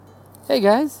Hey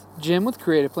guys, Jim with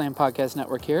Creative Plan Podcast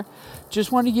Network here.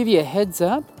 Just wanted to give you a heads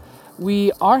up.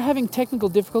 We are having technical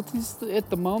difficulties at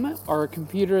the moment. Our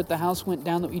computer at the house went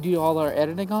down that we do all our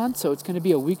editing on, so it's going to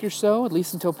be a week or so, at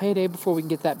least until payday, before we can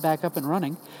get that back up and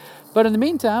running. But in the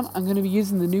meantime, I'm going to be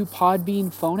using the new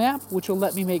Podbean phone app, which will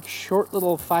let me make short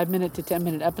little 5-minute to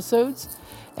 10-minute episodes,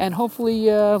 and hopefully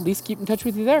at least keep in touch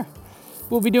with you there.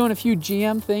 We'll be doing a few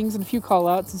GM things and a few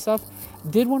call-outs and stuff.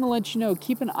 Did want to let you know,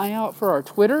 keep an eye out for our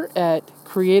Twitter at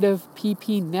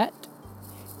CreativePPNet.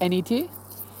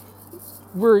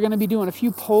 We're going to be doing a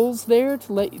few polls there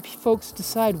to let folks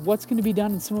decide what's going to be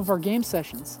done in some of our game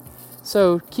sessions.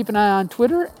 So keep an eye on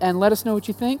Twitter and let us know what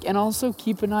you think. And also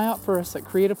keep an eye out for us at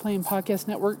Creative Plan Podcast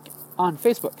Network on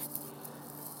Facebook.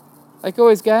 Like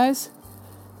always, guys,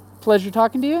 pleasure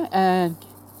talking to you, and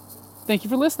thank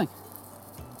you for listening.